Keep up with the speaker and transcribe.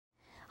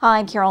Hi,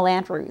 I'm Carol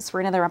Andrews for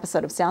another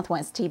episode of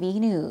Southwest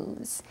TV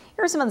News.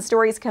 Here are some of the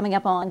stories coming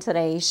up on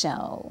today's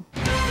show.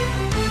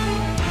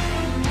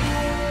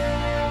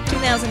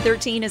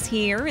 2013 is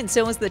here, and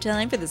so is the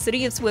time for the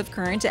City of Swift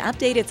Current to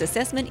update its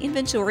assessment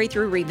inventory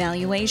through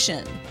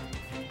Revaluation.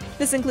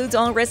 This includes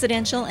all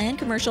residential and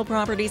commercial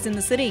properties in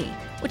the city,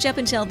 which up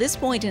until this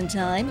point in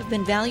time have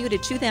been valued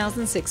at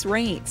 2006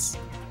 rates.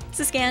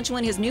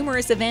 Saskatchewan has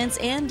numerous events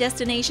and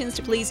destinations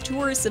to please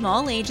tourists of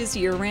all ages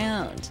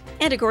year-round.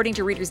 And according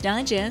to Reader's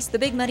Digest, the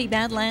Big Muddy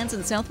Badlands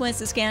in Southwest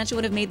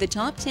Saskatchewan have made the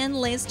top 10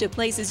 list of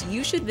places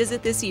you should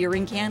visit this year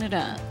in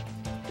Canada.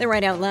 The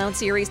Write Out Loud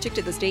series took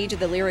to the stage of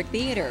the Lyric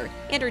Theatre,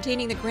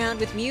 entertaining the crowd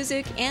with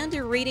music and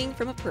a reading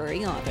from a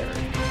prairie author.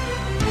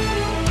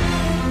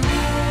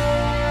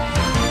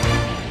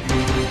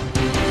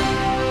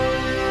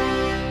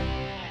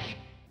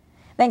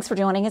 Thanks for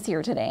joining us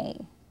here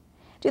today.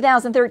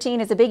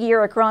 2013 is a big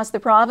year across the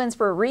province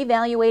for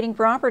revaluating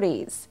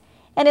properties.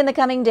 And in the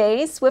coming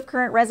days, Swift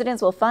Current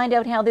residents will find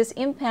out how this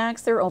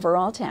impacts their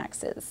overall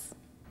taxes.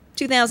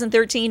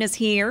 2013 is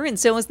here, and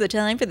so is the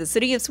time for the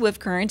City of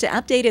Swift Current to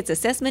update its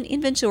assessment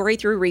inventory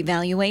through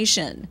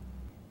Revaluation.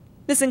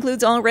 This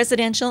includes all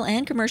residential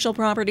and commercial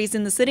properties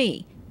in the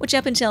city, which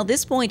up until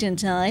this point in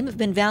time have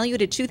been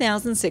valued at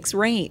 2006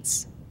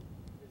 rates.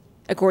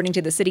 According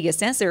to the city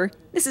assessor,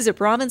 this is a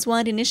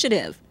province-wide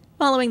initiative,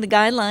 following the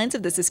guidelines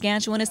of the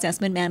Saskatchewan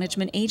Assessment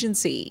Management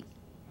Agency.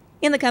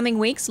 In the coming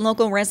weeks,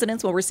 local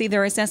residents will receive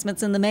their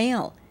assessments in the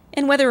mail,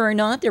 and whether or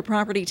not their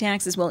property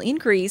taxes will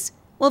increase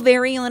will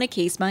vary on a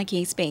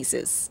case-by-case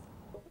basis.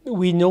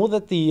 We know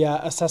that the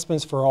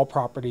assessments for all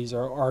properties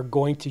are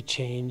going to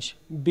change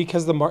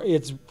because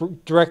it's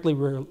directly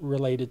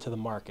related to the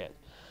market.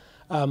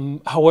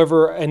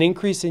 However, an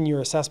increase in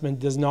your assessment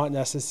does not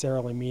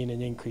necessarily mean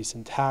an increase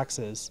in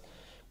taxes,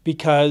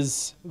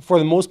 because for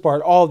the most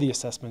part, all the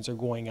assessments are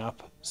going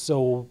up,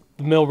 so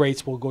the mill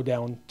rates will go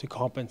down to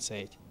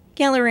compensate.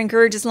 Keller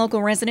encourages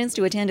local residents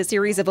to attend a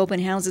series of open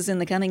houses in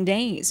the coming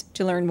days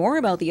to learn more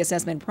about the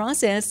assessment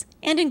process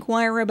and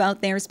inquire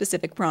about their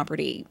specific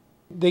property.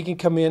 They can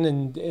come in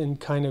and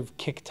kind of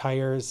kick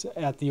tires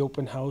at the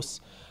open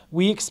house.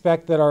 We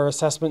expect that our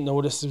assessment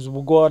notices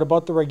will go out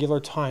about the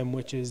regular time,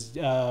 which is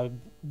the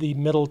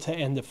middle to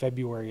end of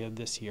February of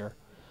this year.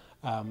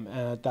 And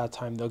at that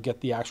time, they'll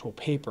get the actual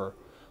paper.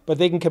 But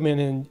they can come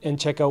in and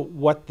check out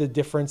what the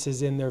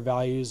differences in their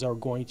values are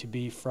going to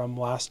be from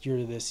last year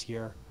to this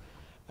year,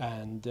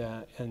 and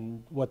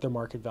what their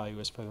market value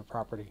is for their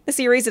property. A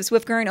series of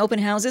Swift Current open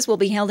houses will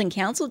be held in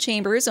council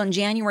chambers on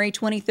January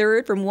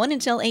 23rd from 1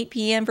 until 8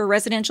 p.m. for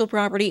residential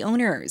property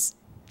owners.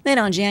 Then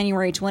on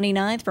January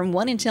 29th from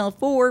 1 until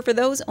 4 for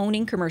those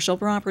owning commercial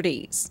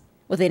properties,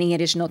 with any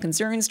additional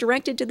concerns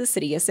directed to the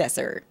city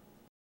assessor.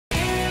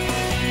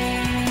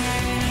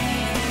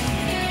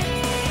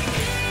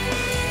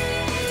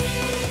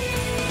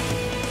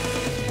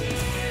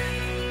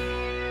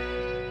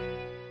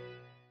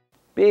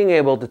 Being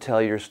able to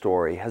tell your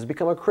story has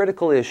become a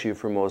critical issue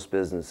for most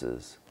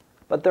businesses,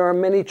 but there are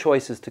many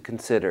choices to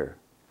consider.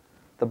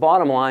 The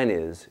bottom line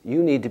is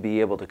you need to be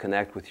able to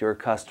connect with your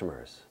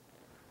customers,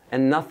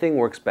 and nothing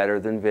works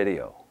better than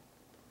video.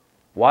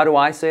 Why do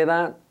I say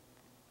that?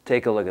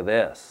 Take a look at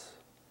this.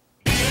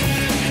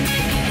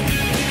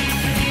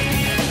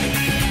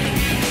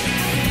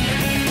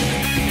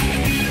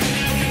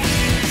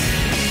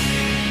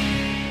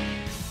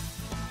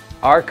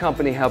 Our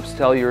company helps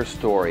tell your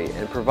story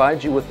and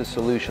provides you with a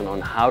solution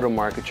on how to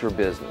market your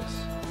business.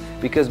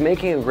 Because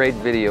making a great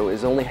video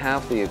is only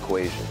half the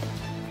equation.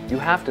 You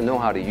have to know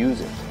how to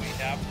use it. We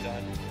have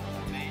done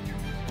a major.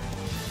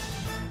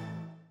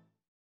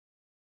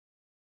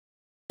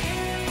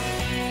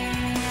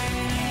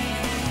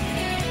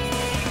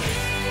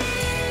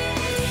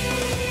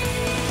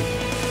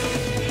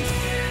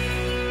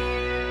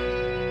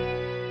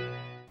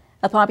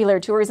 A popular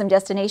tourism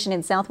destination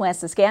in Southwest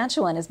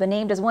Saskatchewan has been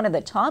named as one of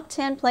the top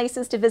 10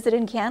 places to visit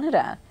in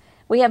Canada.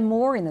 We have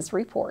more in this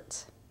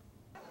report.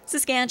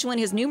 Saskatchewan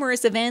has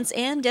numerous events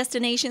and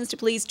destinations to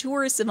please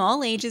tourists of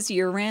all ages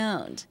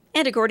year-round.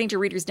 And according to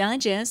Reader's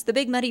Digest, the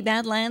Big Muddy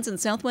Badlands in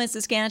Southwest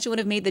Saskatchewan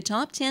have made the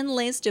top 10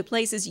 list of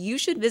places you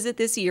should visit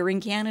this year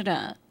in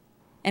Canada.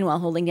 And while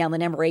holding down the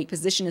number 8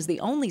 position as the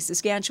only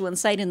Saskatchewan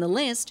site in the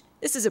list,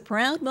 this is a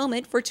proud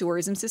moment for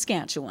Tourism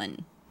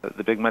Saskatchewan.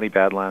 The Big Muddy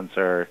Badlands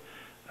are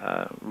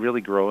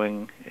really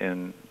growing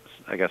in,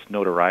 I guess,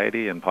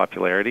 notoriety and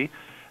popularity.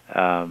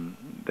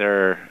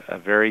 They're a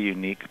very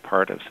unique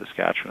part of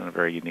Saskatchewan, a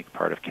very unique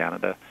part of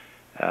Canada.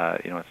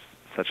 It's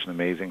such an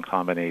amazing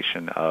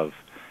combination of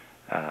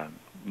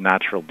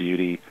natural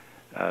beauty,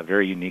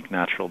 very unique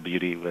natural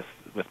beauty with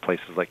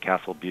places like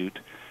Castle Butte.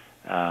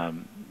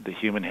 The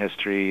human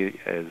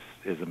history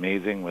is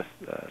amazing, with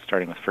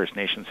starting with First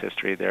Nations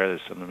history there.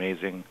 There's some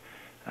amazing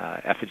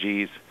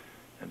effigies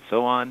and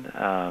so on,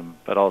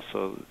 but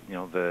also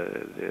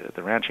the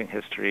ranching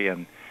history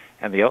and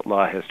the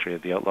outlaw history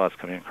of the outlaws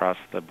coming across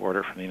the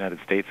border from the United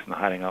States and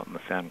hiding out in the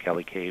Sam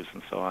Kelly caves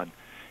and so on.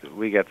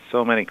 We get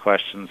so many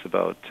questions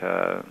about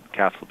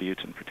Castle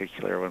Butte in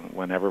particular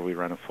whenever we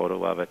run a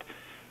photo of it.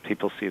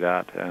 people see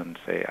that and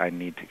say, I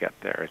need to get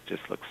there. It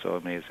just looks so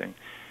amazing.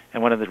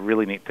 And one of the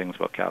really neat things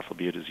about Castle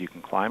Butte is you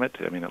can climb it.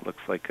 I mean, it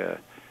looks like a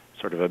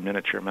sort of a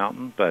miniature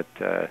mountain, but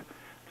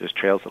there's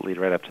trails that lead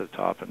right up to the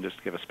top and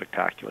just give a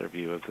spectacular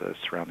view of the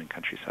surrounding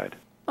countryside.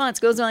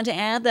 Potts goes on to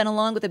add that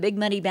along with the Big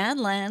Muddy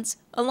Badlands,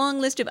 a long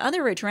list of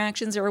other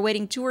attractions are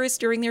awaiting tourists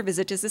during their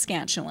visit to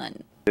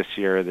Saskatchewan. This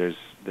year,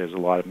 there's a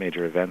lot of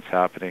major events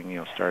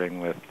happening.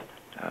 Starting with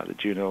the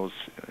Junos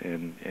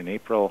in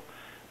April,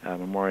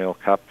 Memorial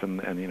Cup and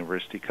the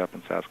University Cup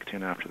in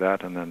Saskatoon after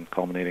that, and then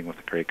culminating with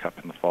the Grey Cup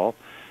in the fall.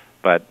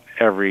 But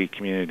every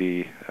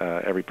community,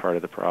 every part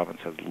of the province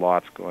has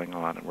lots going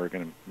on, and we're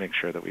going to make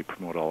sure that we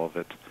promote all of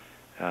it.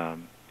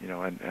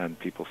 And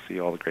people see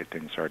all the great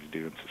things there are to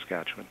do in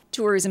Saskatchewan.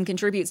 Tourism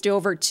contributes to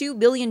over $2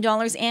 billion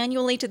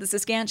annually to the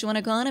Saskatchewan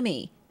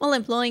economy, while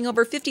employing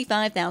over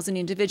 55,000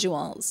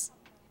 individuals.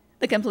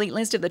 The complete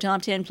list of the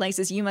top 10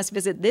 places you must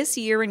visit this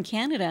year in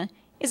Canada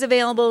is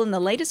available in the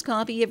latest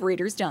copy of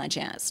Reader's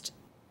Digest.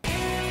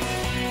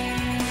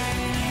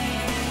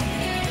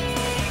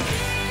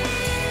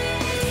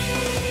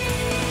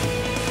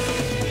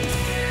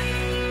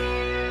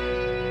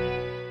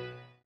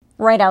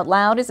 Right Out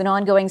Loud is an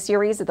ongoing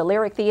series at the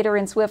Lyric Theatre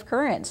in Swift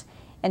Current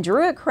and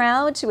drew a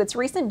crowd to its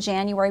recent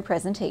January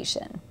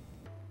presentation.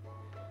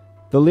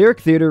 The Lyric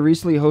Theatre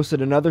recently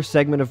hosted another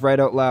segment of Right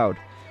Out Loud,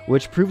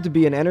 which proved to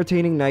be an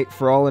entertaining night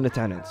for all in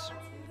attendance.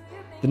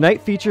 The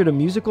night featured a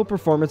musical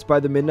performance by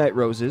the Midnight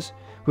Roses,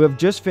 who have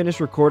just finished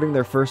recording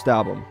their first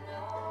album.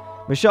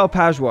 Michelle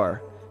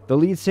Pajwar, the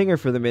lead singer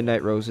for the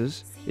Midnight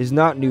Roses, is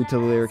not new to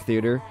the Lyric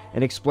Theatre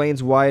and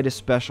explains why it is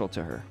special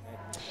to her.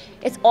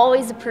 It's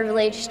always a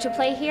privilege to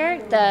play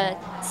here. The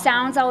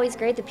sound's always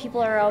great, the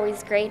people are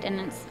always great, and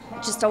it's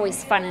just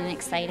always fun and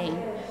exciting.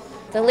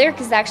 The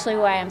Lyric is actually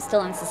why I'm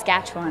still in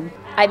Saskatchewan.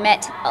 I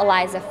met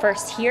Eliza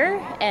first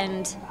here,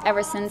 and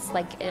ever since,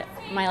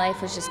 my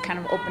life was just kind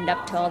of opened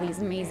up to all these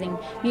amazing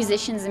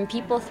musicians and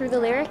people through the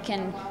Lyric,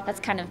 and that's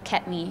kind of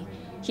kept me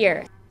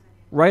here.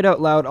 Right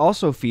Out Loud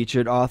also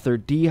featured author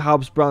Dee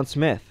Hobsbrawn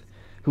Smith,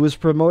 who is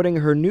promoting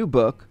her new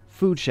book,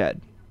 Food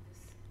Shed.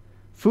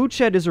 Food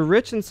Shed is a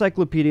rich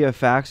encyclopedia of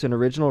facts and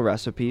original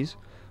recipes,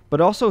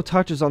 but also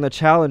touches on the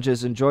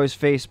challenges and joys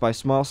faced by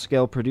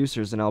small-scale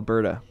producers in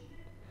Alberta.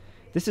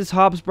 This is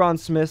Hobsbrawn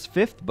Smith's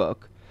 5th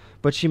book,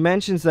 but she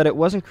mentions that it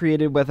wasn't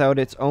created without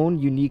its own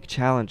unique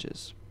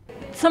challenges.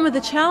 Some of the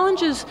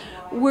challenges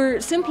were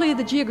simply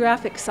the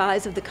geographic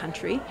size of the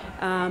country.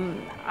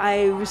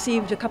 I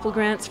received a couple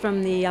grants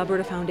from the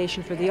Alberta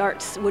Foundation for the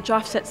Arts, which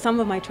offset some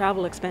of my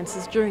travel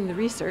expenses during the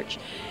research.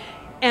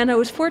 And I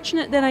was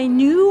fortunate that I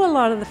knew a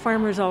lot of the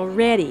farmers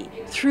already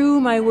through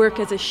my work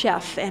as a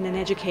chef and an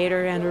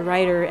educator and a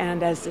writer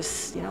and as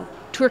this,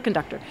 tour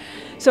conductor.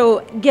 So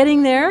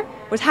getting there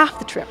was half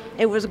the trip.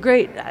 It was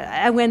great.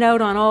 I went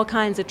out on all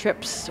kinds of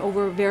trips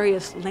over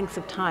various lengths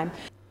of time.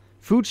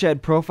 Food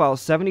Shed profiles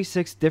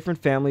 76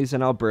 different families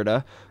in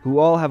Alberta who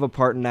all have a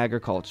part in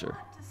agriculture.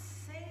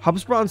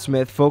 Hobsbrawn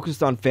Smith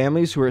focused on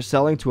families who are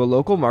selling to a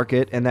local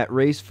market and that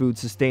raise food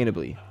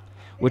sustainably,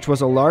 which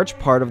was a large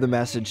part of the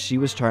message she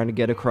was trying to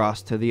get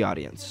across to the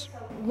audience.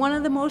 One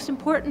of the most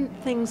important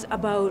things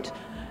about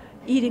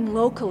eating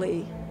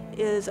locally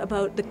is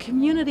about the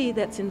community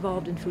that's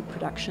involved in food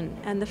production,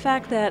 and the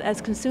fact that as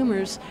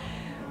consumers,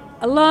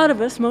 a lot of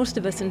us, most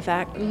of us in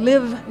fact,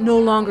 live no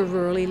longer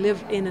rurally,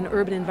 live in an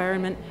urban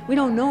environment. We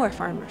don't know our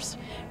farmers.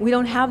 We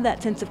don't have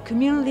that sense of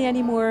community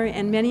anymore,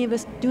 and many of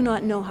us do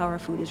not know how our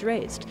food is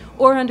raised,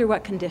 or under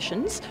what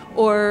conditions,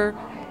 or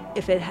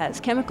if it has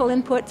chemical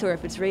inputs, or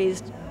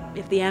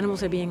if the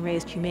animals are being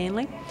raised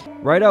humanely.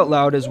 Right Out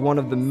Loud is one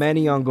of the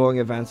many ongoing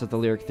events at the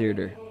Lyric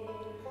Theatre.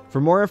 For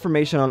more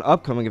information on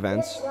upcoming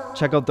events,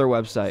 check out their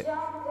website.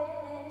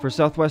 For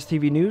Southwest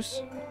TV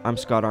News, I'm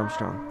Scott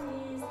Armstrong.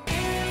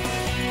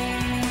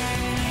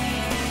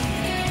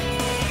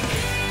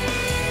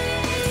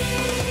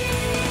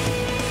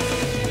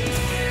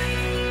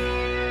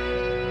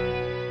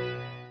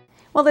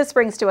 Well, this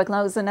brings to a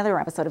close another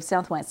episode of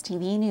Southwest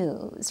TV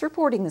News,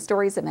 reporting the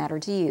stories that matter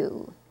to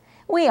you.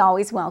 We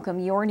always welcome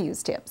your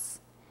news tips.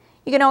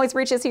 You can always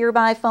reach us here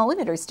by phone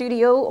at our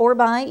studio or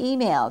by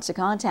email to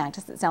contact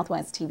us at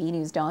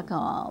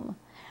southwesttvnews.com.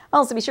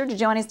 Also, be sure to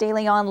join us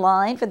daily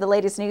online for the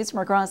latest news from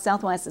across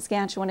Southwest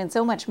Saskatchewan and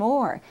so much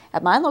more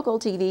at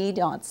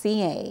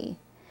mylocaltv.ca.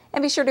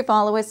 And be sure to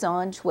follow us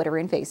on Twitter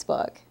and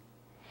Facebook.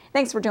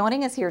 Thanks for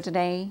joining us here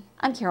today.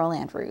 I'm Carol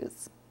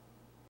Andrews.